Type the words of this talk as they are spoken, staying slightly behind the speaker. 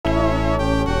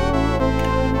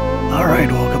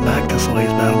Alright, welcome back to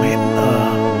Slay's Battle Maiden.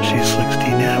 She's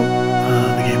 16 now.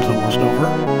 The game's almost over.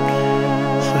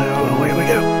 So, away we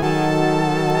go.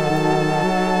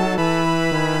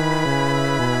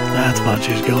 That's fun,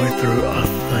 she's going through a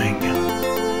thing.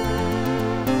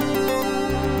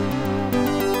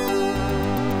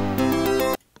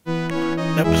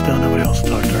 Nope, still nobody else to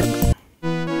talk to her.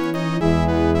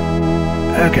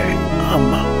 Okay,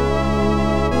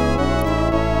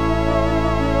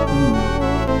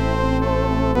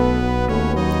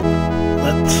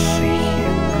 let's see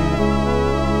here.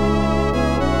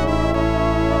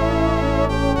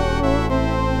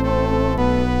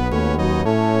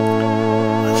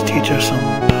 Let's teach her some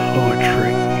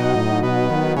poetry.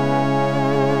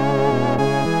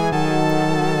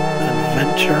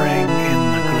 Adventuring in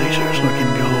the glaciers, we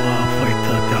can go fight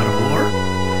the god of war.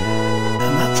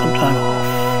 And that's some time off.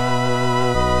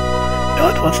 You know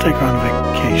what? Let's take her on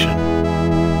vacation.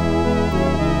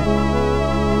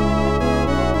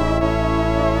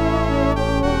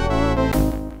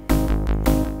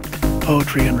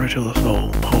 Poetry enriches the soul.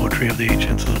 Poetry of the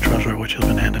ancients is a treasure which has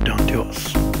been handed down to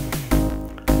us.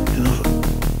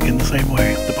 In the same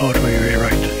way, the poetry we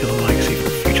write is a legacy for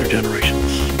future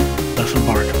generations. Let's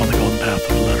embark on the golden path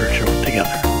of literature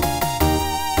together.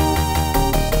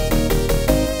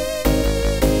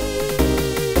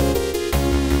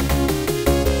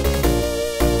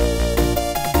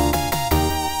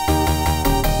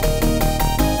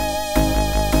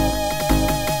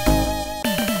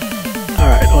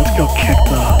 Alright, let's go kick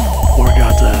the war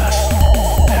god's ass,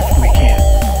 if we can.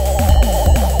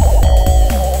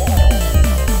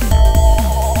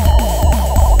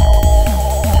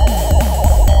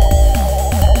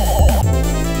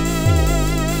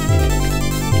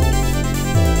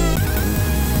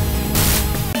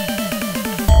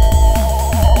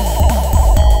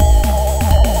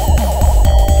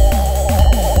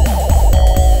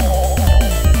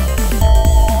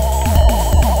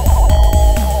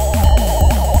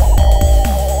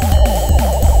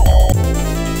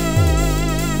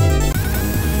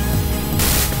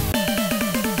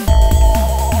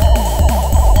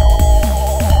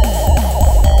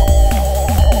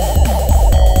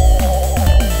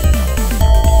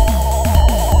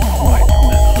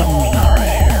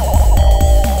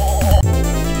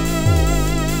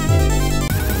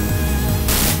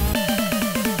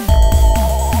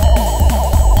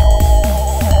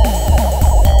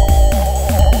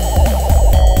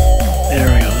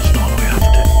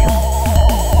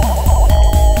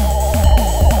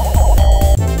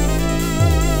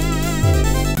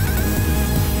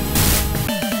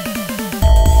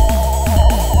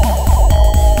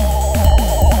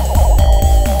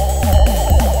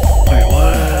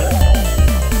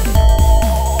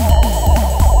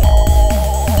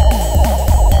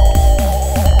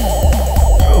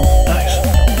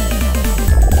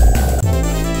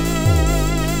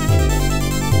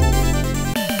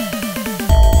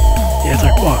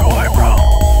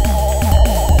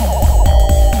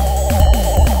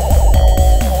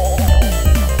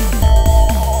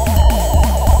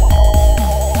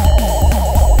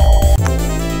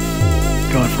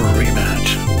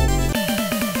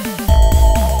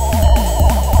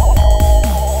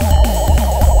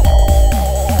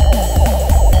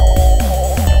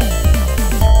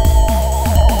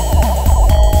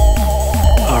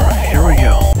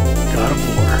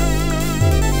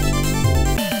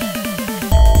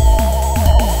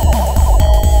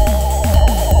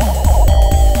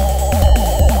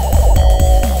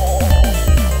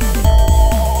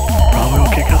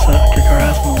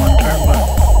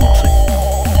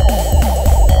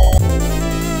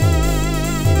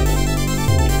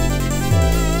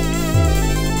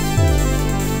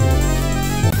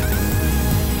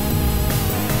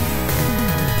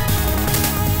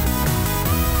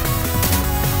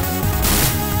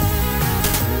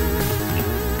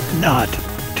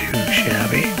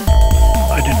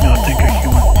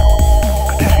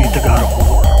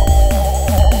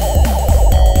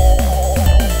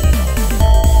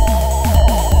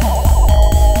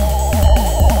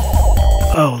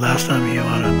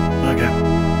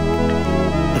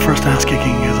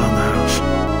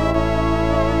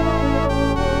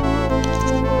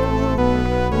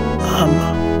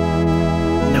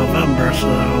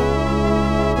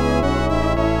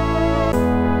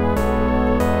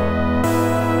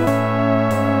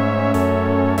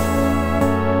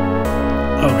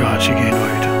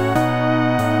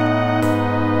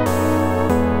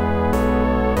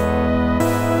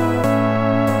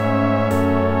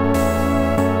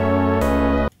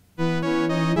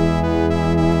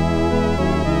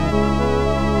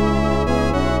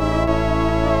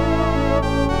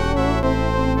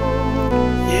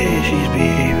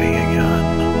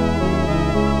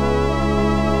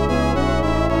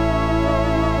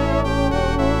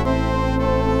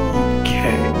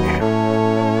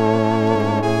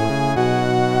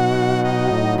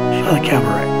 kind of like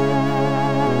cabaret.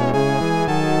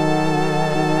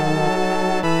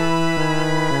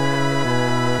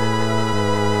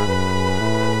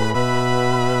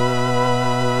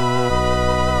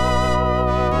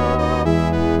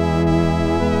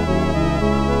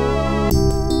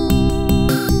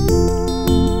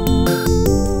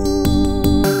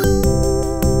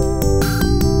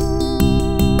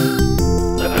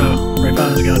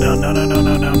 Go down. No, no, no,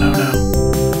 no, no, no, no.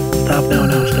 Stop, no,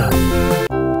 no, stop.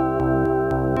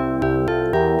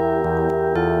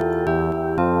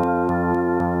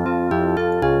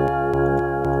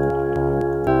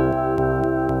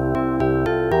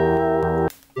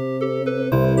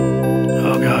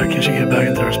 Oh God, can she get back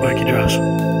into her spiky dress?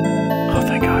 Oh,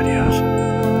 thank God, yes.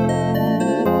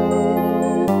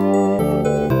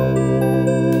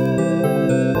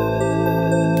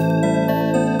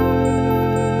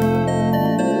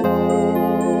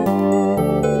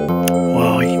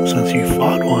 Since you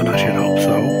fought one, I should hope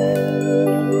so.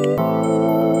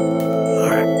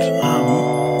 Alright,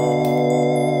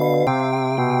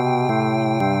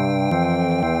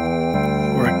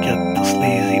 we'll get the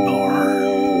sleazy bar.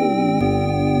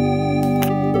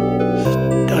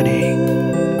 Study.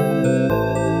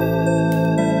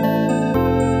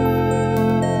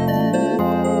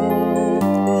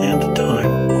 And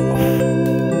time off.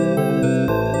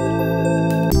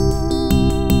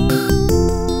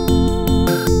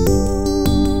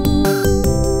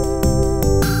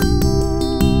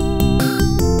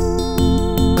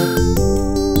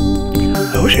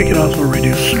 I wish I could also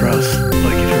reduce stress,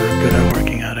 like if you're good at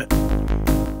working at it.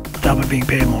 On top of being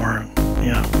paid more,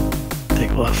 yeah,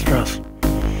 take less stress.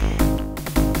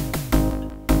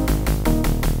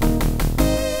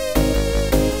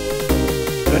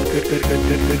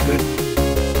 Good.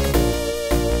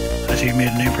 I see you made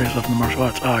a name for yourself in the martial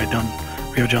arts. Alright, done.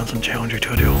 Rio Johnson challenge you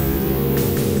to a duel.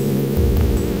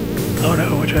 Oh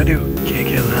no, what should I do? Kick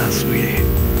his ass, sweetie.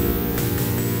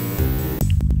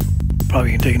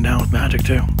 Probably can take him down with magic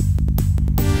too.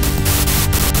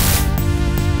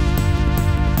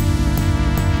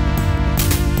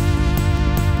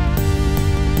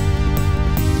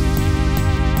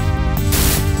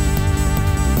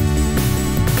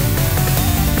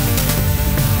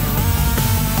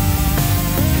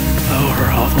 Oh, her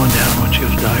health went down when she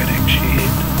was dieting.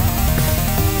 Shit.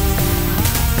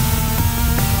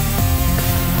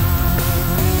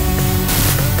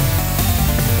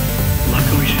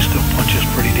 Luckily, she still punches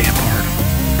pretty damn hard.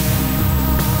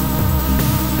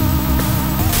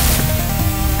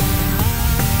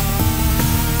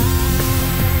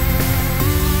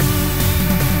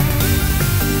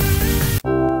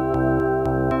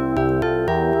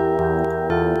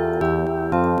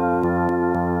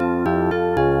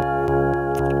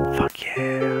 Fuck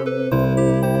yeah.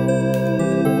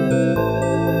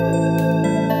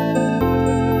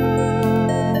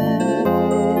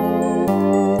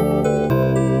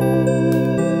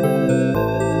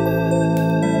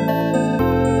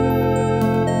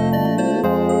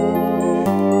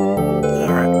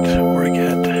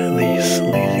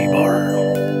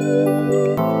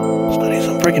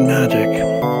 Freaking magic.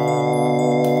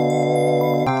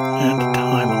 And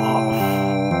time off.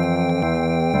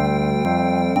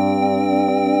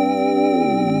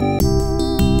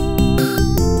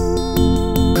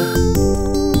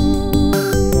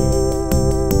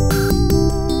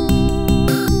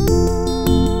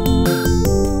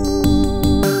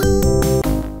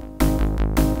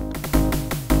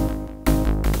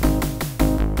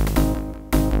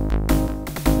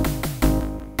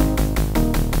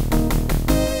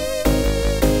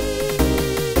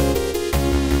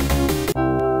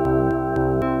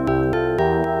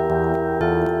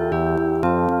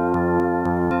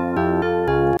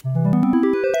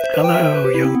 Hello,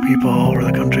 young people all over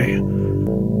the country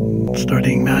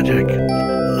studying magic.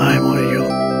 I am one of you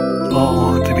all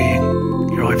long to be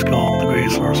your life's goal, the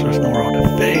greatest sorceress in the world,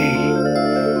 Faye.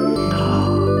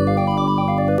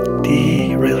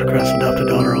 The Razorcrest adopted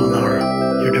daughter, Eleanor.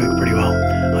 You're doing pretty well.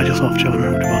 I just love children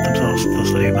who devote themselves to the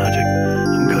study of magic.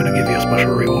 I'm going to give you a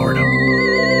special reward.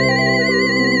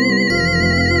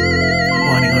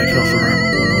 Blinding light fills the room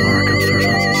when Eleanor comes to her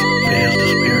senses. Faye has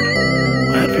disappeared.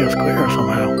 My head feels clearer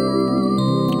somehow.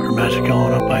 Her magic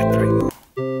going up by 3.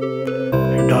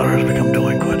 Your daughter has become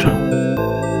delinquent.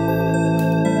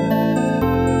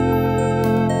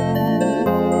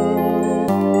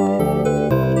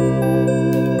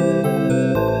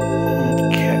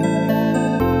 Okay.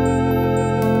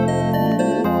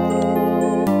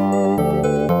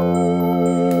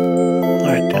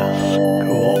 Alright, that's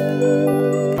cool.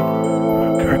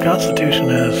 Her constitution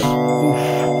is... oof,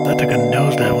 that took a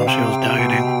nosedive when she was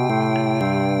dieting.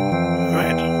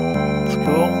 Alright.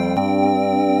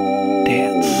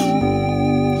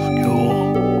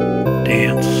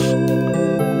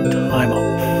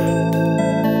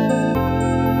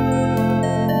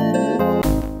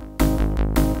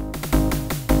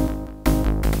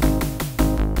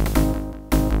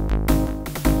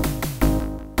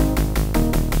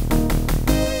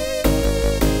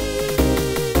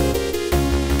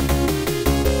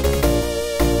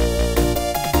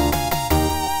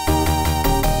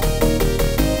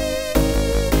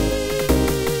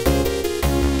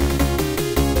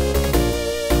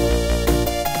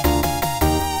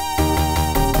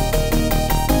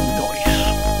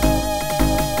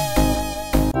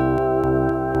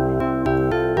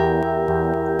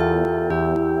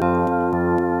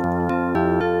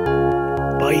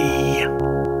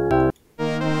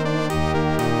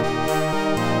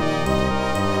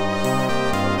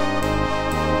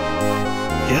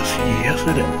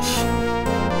 it is.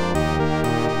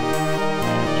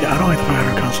 Yeah, I don't like the fact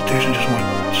our Constitution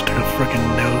just took a freaking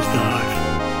nosedive.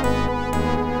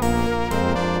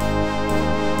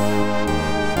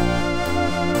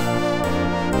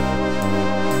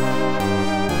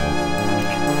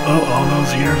 Oh, all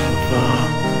those years of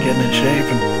getting in shape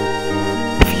and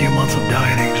a few months of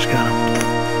dieting just kind of...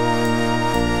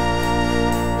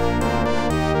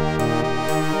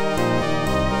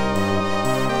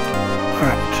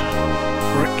 Alright,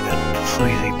 work at the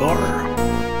sleazy bar.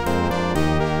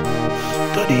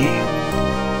 Study.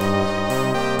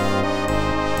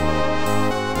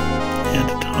 And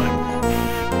time off.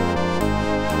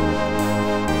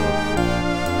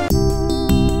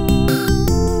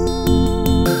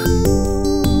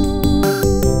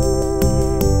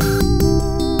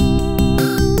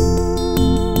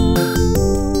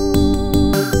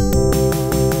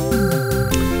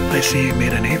 I see you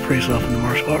made a name for yourself in the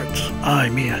martial arts. I,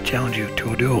 Mia, challenge you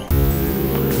to a duel.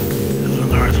 As when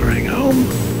the heart's running home,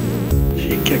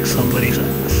 she kicks somebody's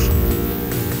ass.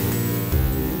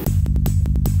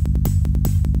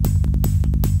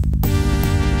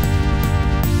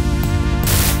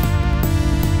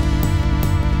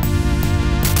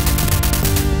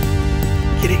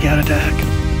 Kitty cat attack.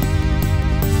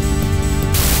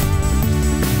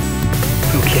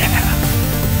 Oh yeah.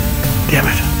 Damn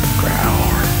it. Growl.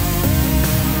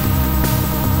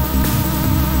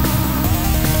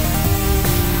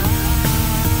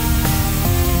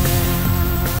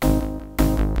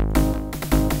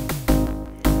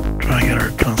 Trying to get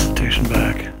our Constitution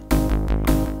back.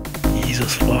 Easy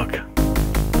as fuck.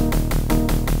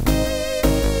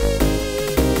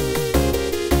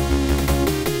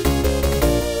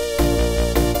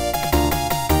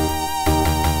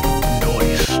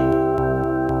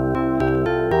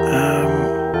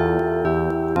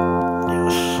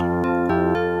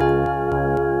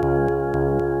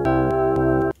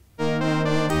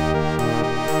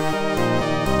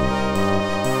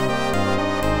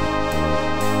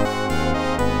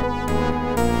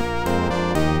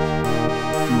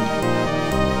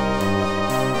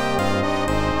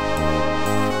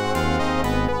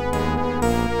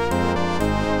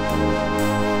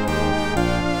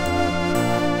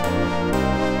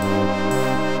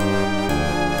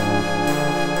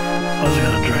 I was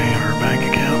gonna drain her bank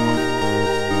account.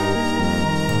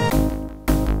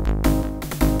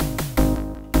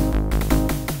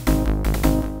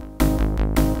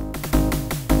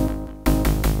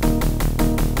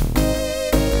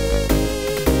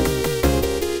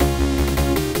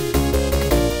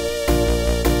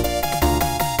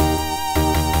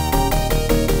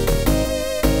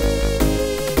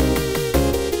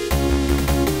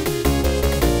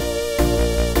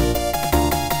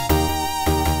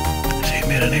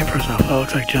 Made a name for herself. Oh,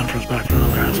 looks like Jennifer's back for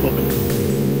another ass whooping.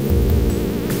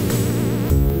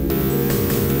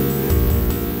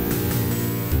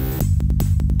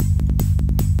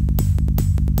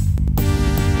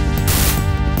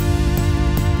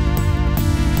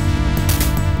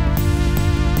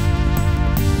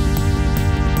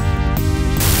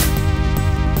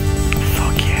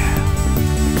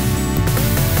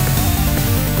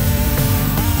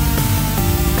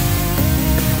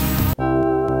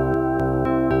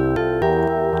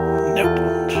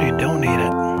 Nope, so you don't need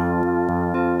it.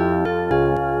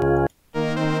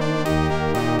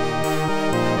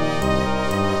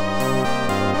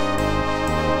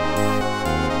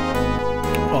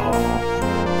 Oh,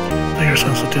 I think her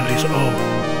sensitivity's, oh,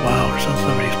 wow, her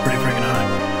sensitivity's pretty freaking high.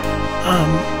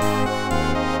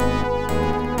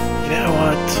 You know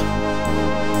what?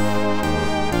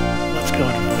 Let's go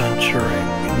adventuring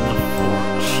in the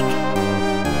forest.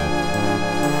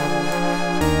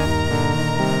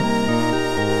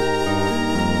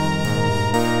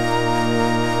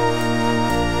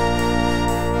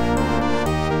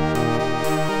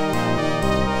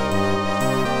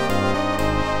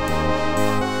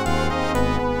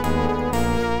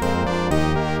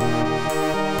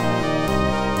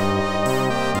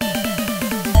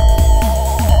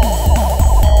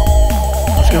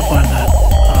 Go find that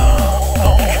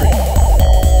elf tree.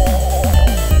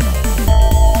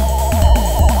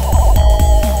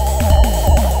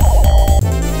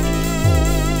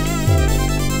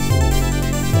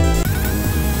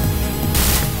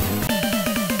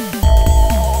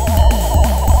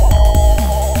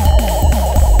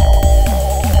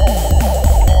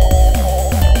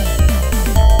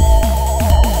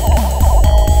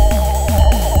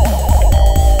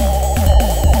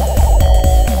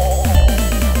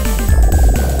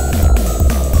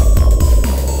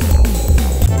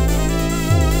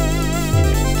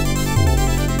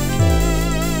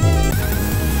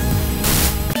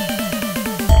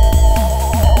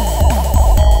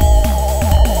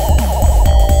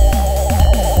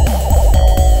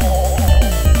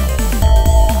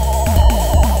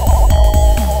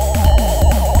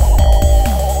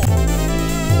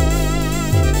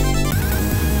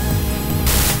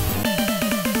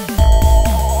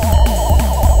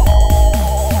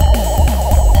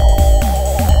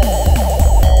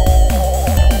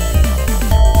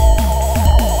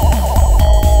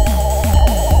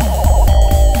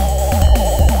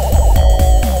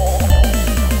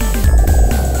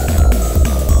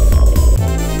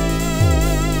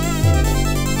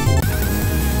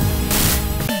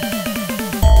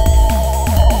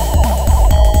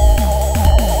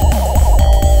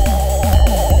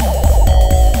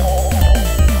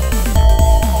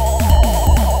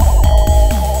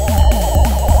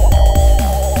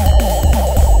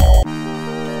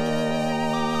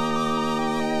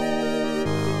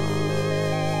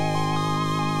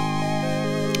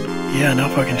 Yeah, no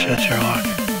fucking shit, Sherlock.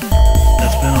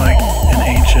 That's been like an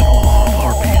ancient law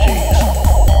of RPGs.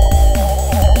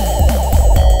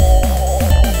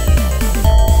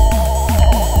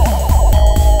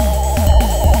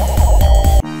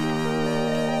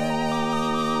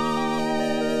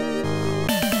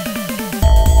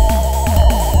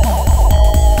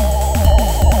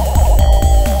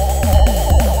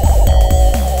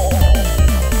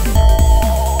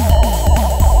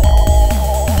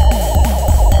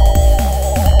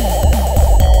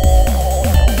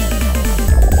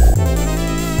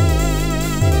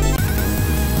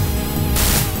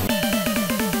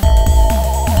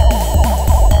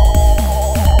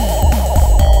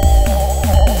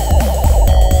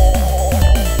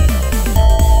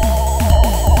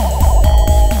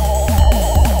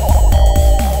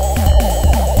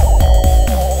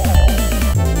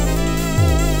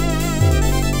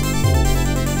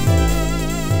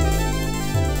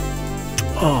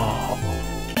 Oh.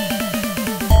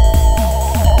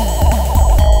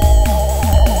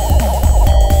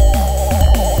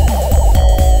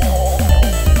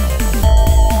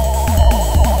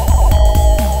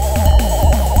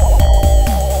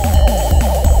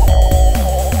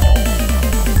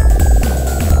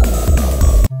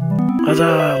 As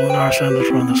Lunar ascended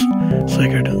from this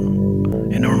sacred,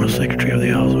 enormous sacred tree of the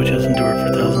elves, which has endured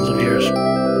for thousands of years.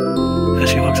 As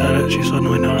she looks at it, she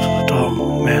suddenly notices a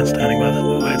tall man standing by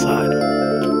its side.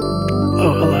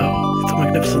 Oh, hello. It's a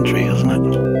magnificent tree, isn't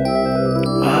it?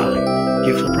 Ah,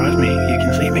 you've surprised me. You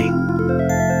can see me.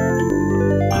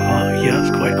 Yes,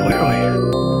 quite clearly.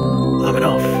 I'm an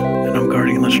elf, and I'm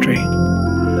guarding this tree.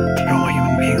 To normal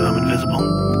human beings, I'm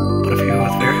invisible. But if you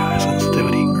with very high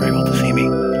sensitivity are able to see me...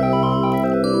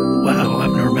 Wow,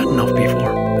 I've never met an elf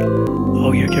before.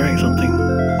 Oh, you're carrying something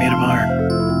made of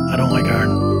iron. I don't like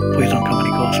iron. Please don't come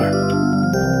any closer.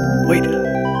 Wait.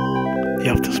 The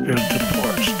elf disappeared into the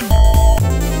forest.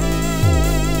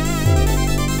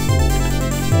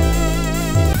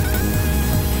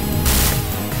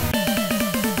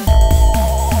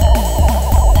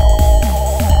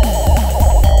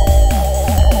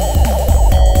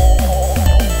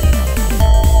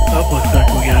 Oh, looks like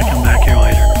we gotta come back here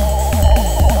later.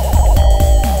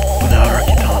 Without our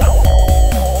katana.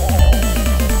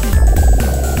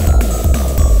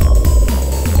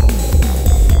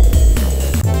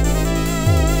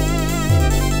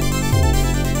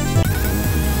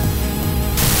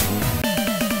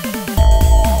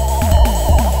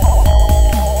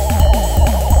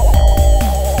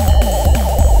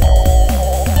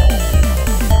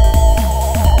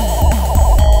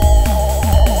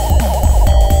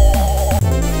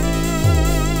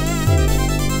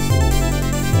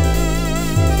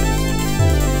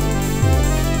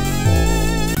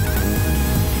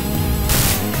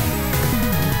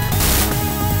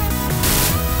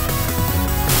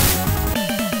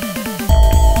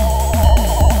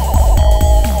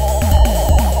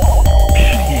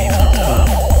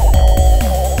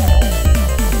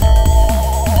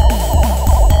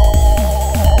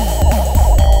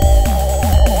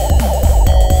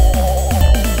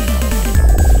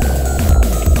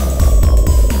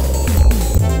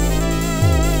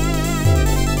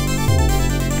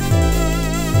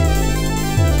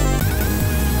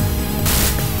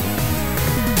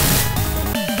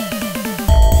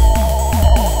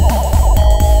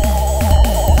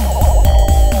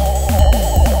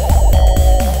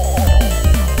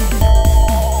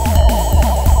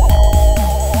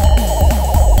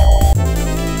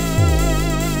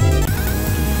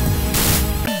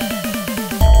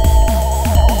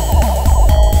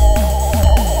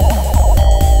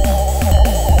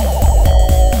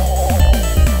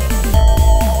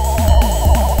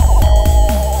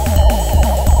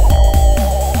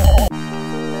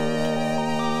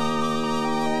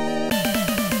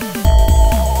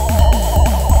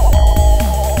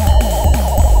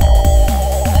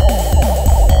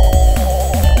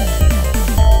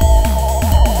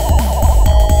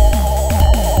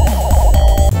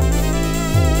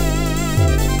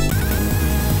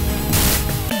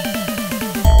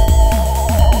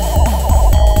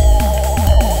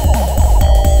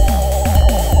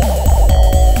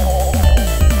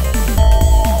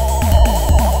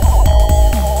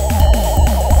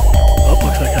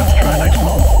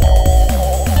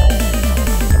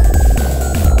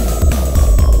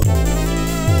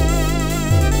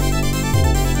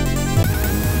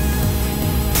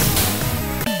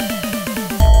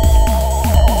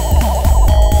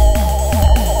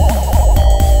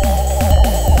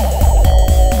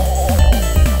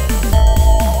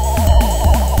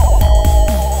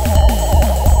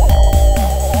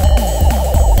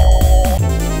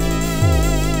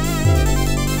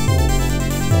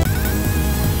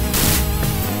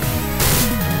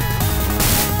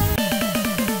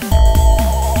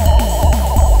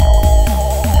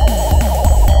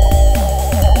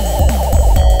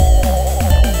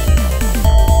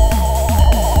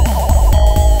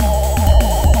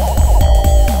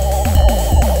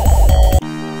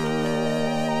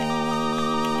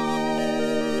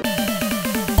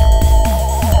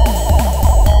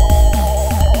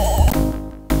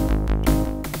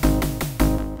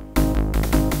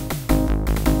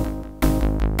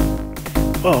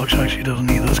 Well, looks like she doesn't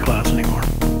need this class anymore.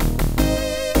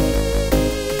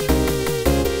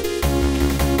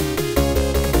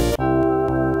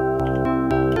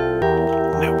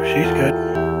 Nope, she's good.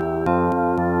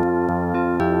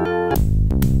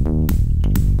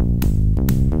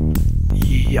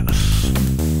 Yes.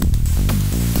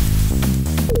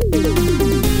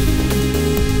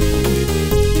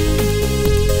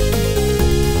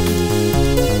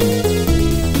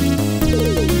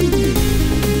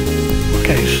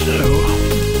 Okay, so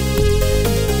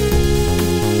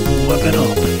weapon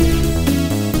up.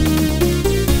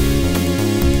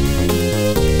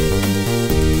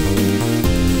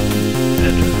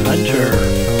 Adventure.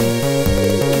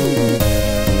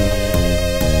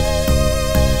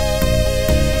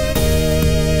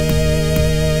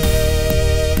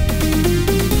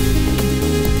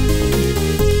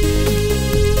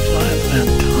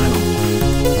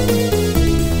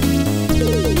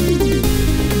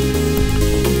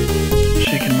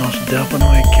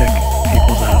 Definitely kick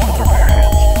people's ass with her bare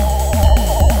hands.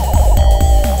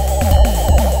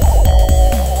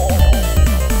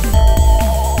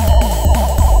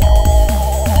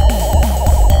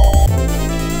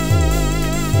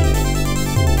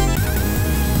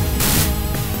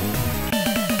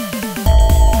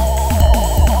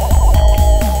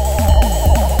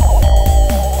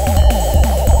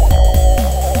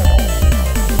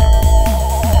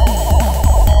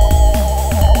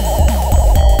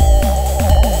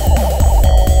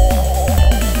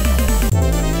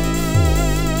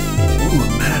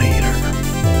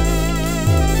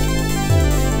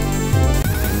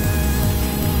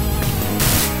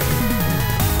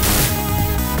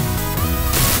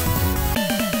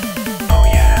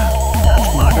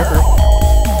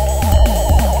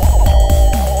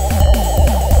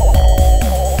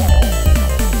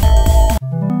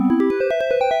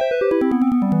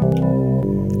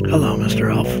 Hello, Mr.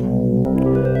 Elf.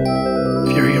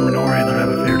 If you're a Humanori, then I have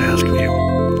a favor to ask of you.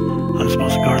 I'm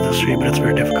supposed to guard this street, but it's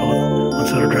very difficult.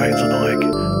 Once there are dragons in the lake,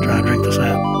 try to drink the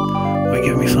sap. Will you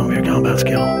give me some of your combat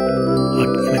skill?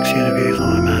 In exchange of use on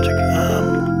my magic.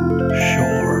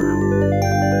 Sure.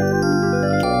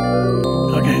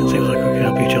 Okay, it seems like we can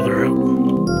help each other out.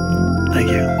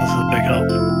 Thank you, this is a big help.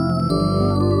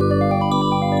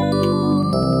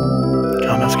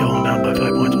 Combat skill went down by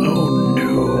 5 points. Oh no.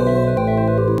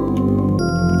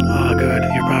 Ah, good.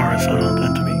 Your power is settled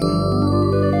into me.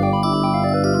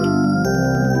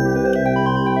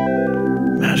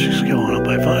 Magic skill went up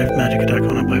by 5. Magic attack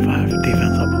went up by 5.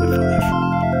 Defense up by 5.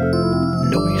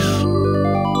 Nice.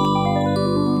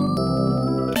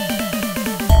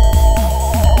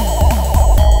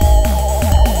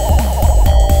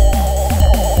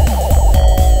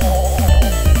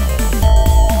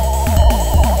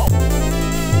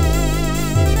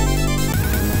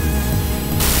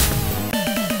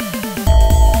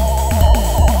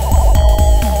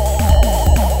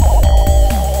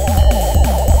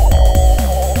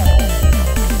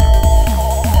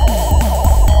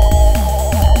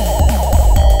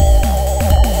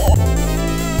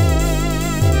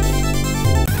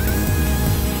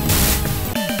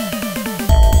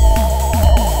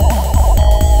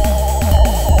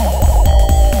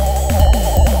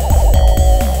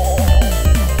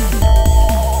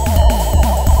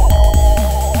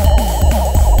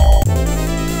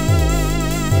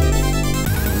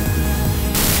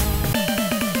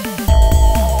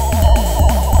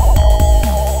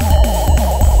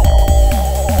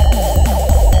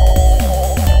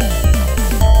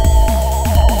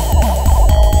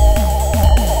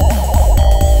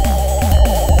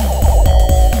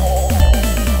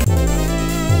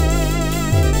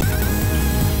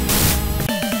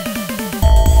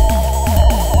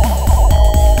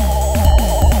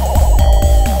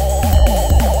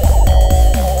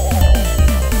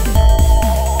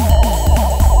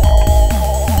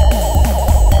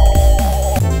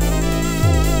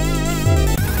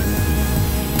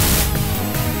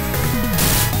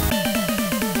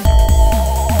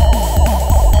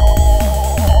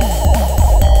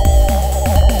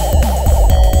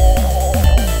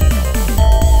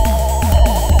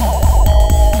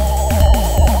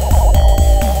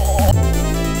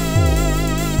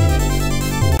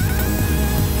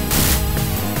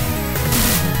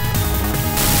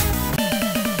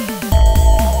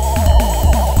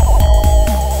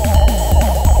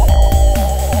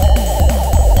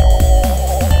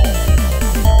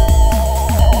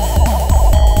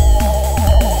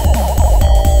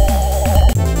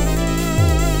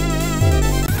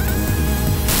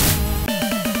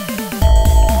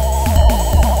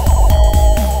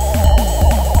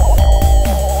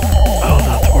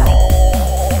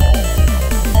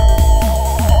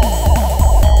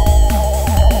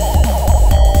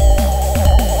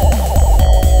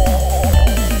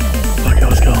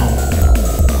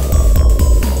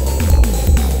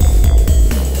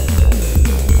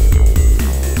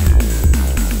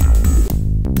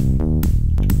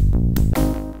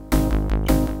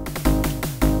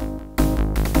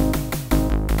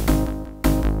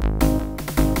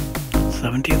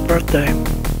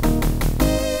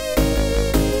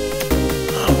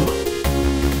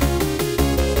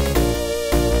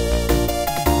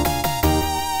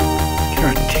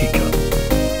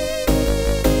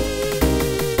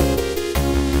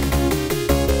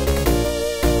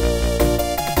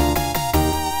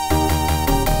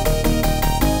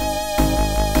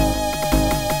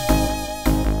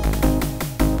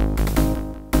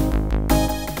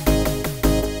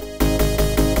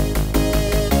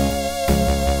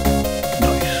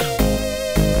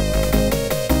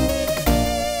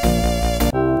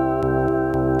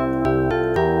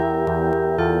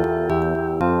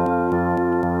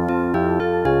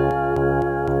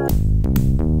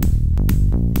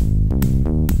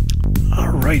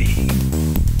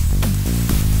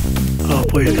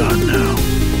 God, no.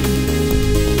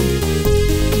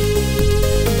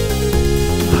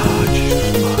 Oh,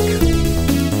 Jesus, fuck.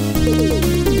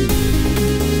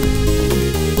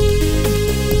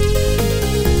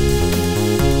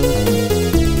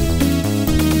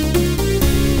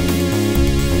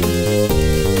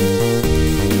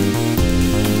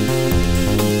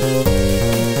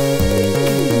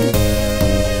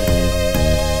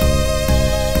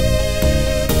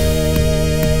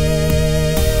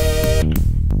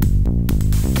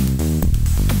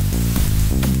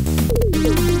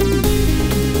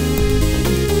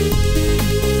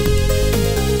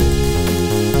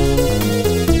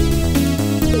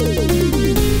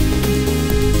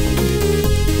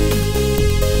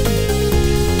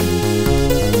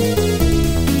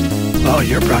 Oh,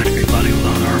 you're practically fighting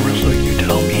without armor, so you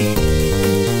tell me.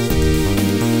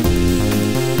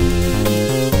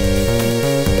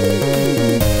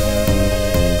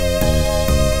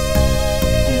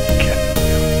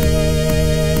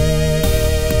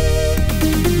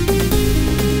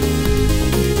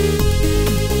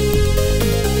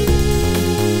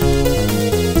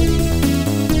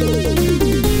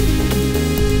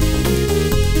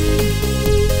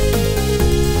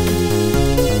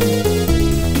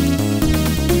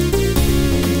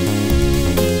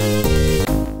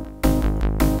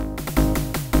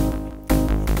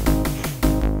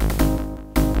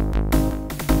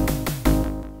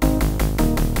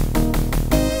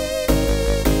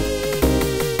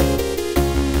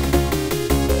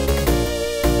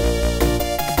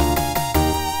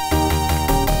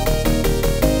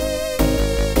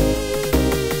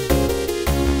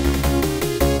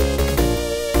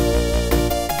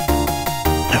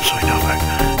 Absolutely no fact.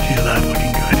 She's that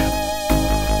fucking good.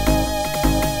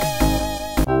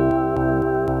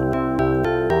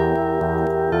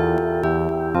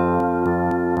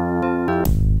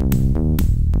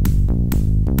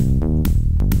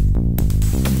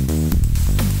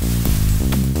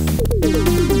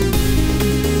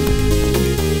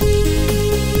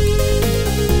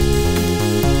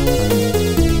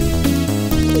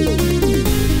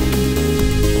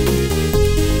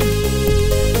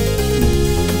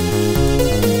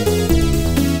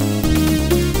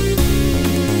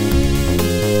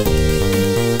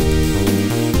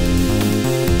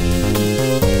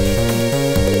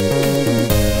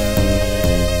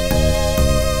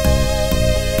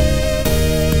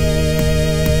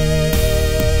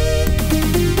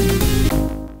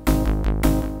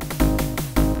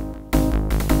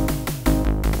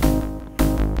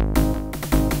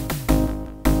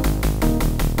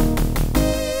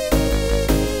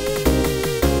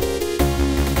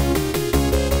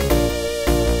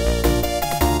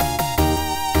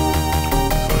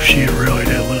 She really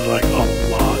did lose like a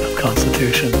lot of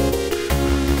constitution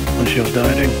when she was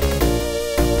dieting.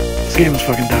 This game is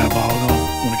fucking diabolical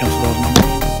when it comes to those numbers.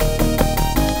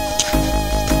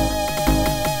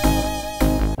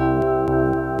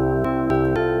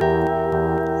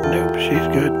 Nope, she's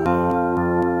good.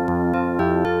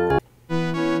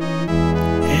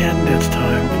 And it's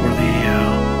time for the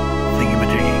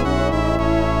thingy-majiggy.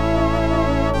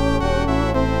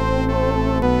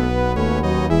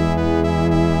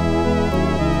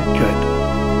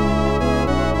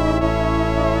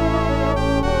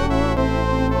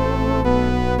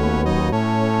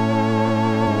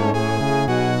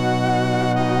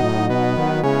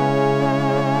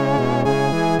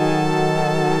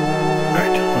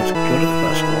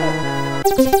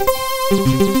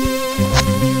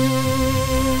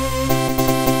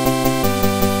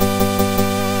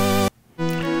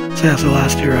 So yeah, so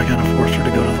last year I kind of forced her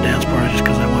to go to the dance party just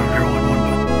because I wanted her to win one,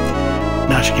 but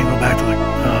now she can go back to the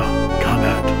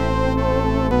combat.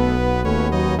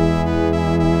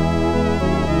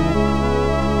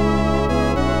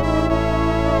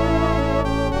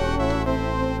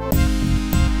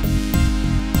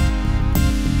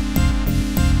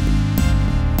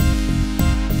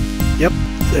 Yep,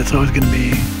 it's always going to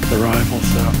be the rival,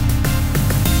 so.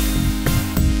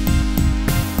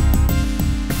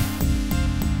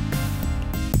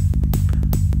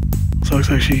 So it looks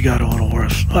like she got a little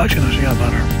worse. Well, actually, no, she got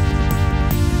better.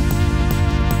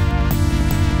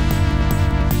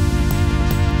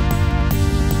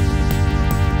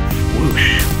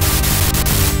 Whoosh.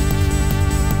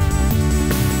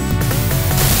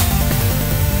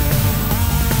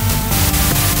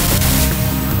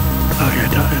 Okay,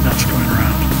 not screwing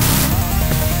around.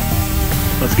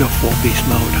 Let's go full beast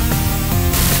mode.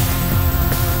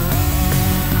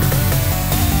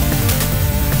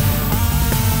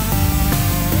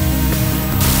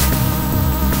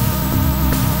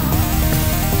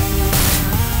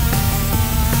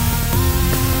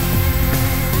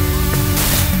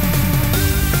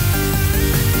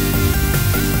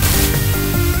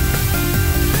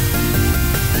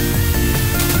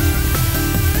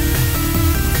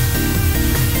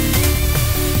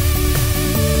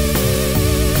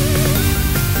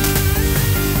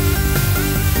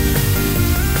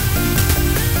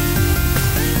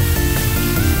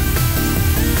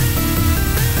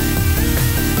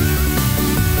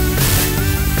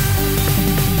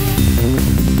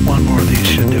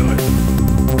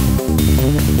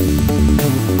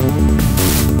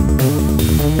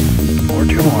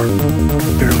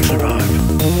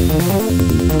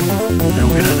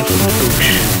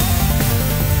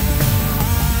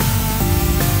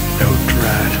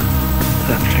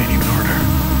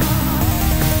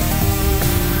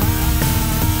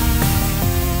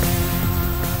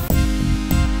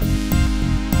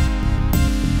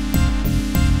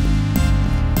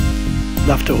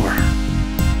 left door.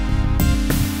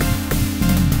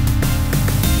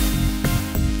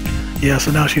 Yeah,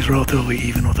 so now she's relatively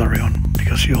even with everyone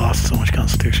because she lost so much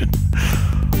constitution.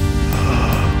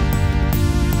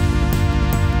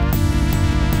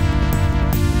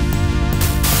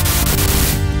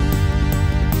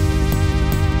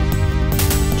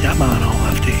 Come on, old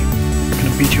lefty. I'm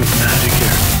gonna beat you with magic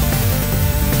here.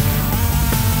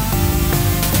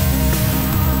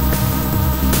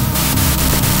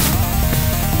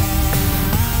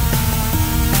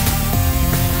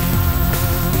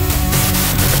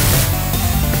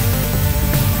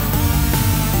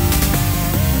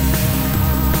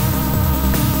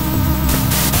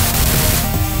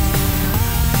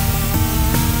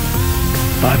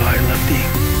 Bye-bye, lefty.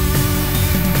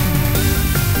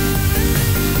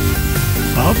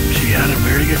 Oh, she had a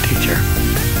very good teacher.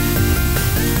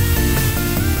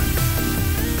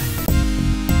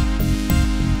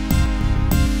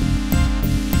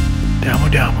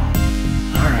 Damo.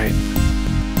 Alright.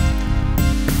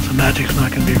 So magic's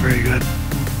not going to be very good.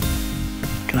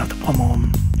 Gonna have to pummel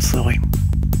him silly.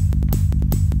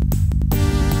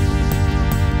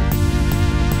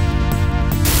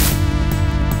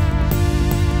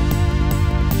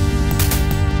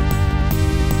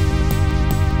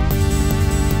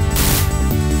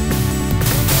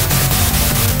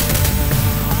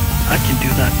 I can do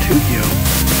that to you.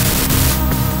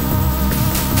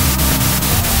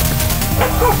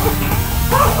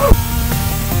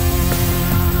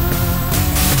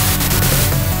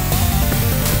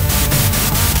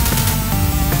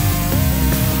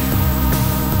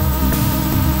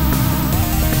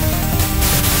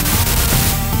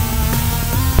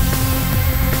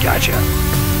 Gotcha.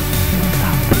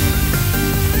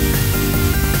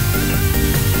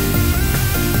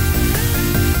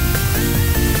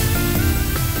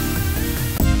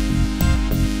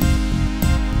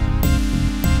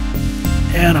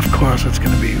 And of course it's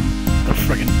gonna be the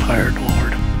friggin' Pirate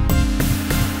Lord.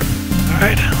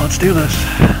 Alright, let's do this.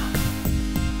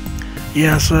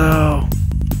 Yeah, so...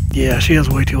 yeah, she has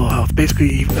way too low health.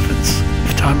 Basically,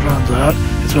 if time runs out,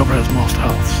 it's whoever has most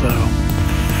health, so...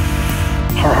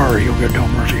 har, you'll get no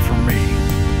mercy from me.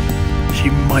 She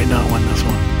might not win this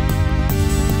one.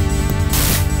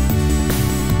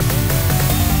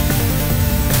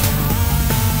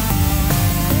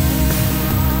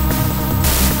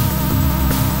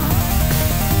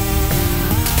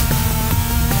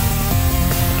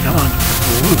 Come on,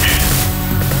 whoosh.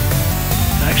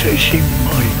 Actually, she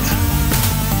might.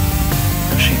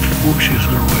 If she whooshes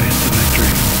her way into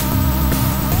victory.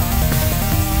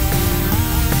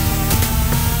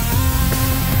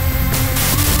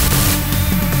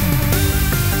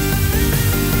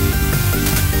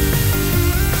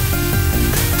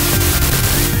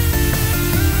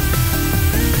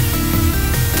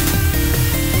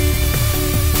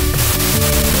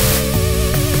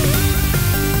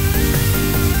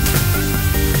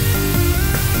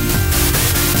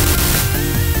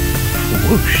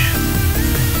 Whoosh.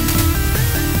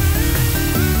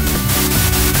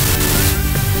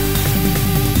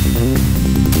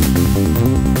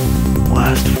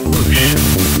 Last whoosh.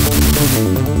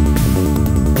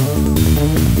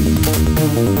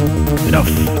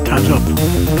 Enough. Time's up.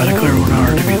 I declare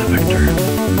Renard to be the victor.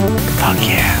 Fuck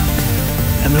yeah.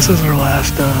 And this is her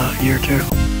last year too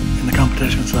in the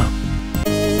competition, so.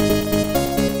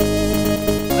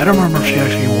 I don't remember if she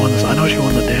actually won this. I know she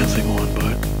won the dancing one, but...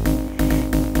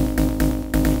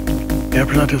 yeah,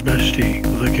 present his majesty,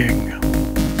 the king.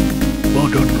 Well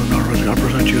done, Dominatrix. I'll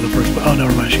present you the first... oh,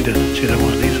 never mind, she did. She did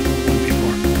one of these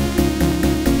before.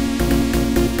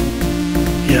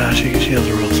 Yeah, she has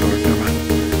a real sword, never mind.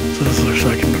 So this is her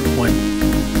second win.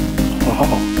 Oh.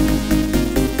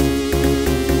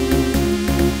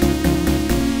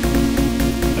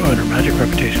 Oh, and her magic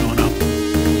reputation went up.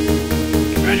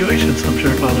 Congratulations, I'm sure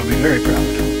her father will be very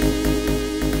proud.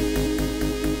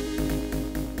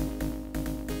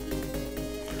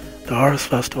 The Harvest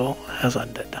Festival has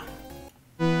ended.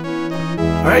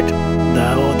 Alright,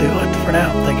 that will do it for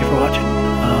now. Thank you for watching.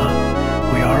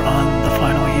 We are on the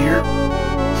final year.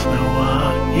 So,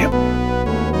 yep.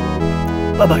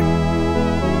 Bye-bye.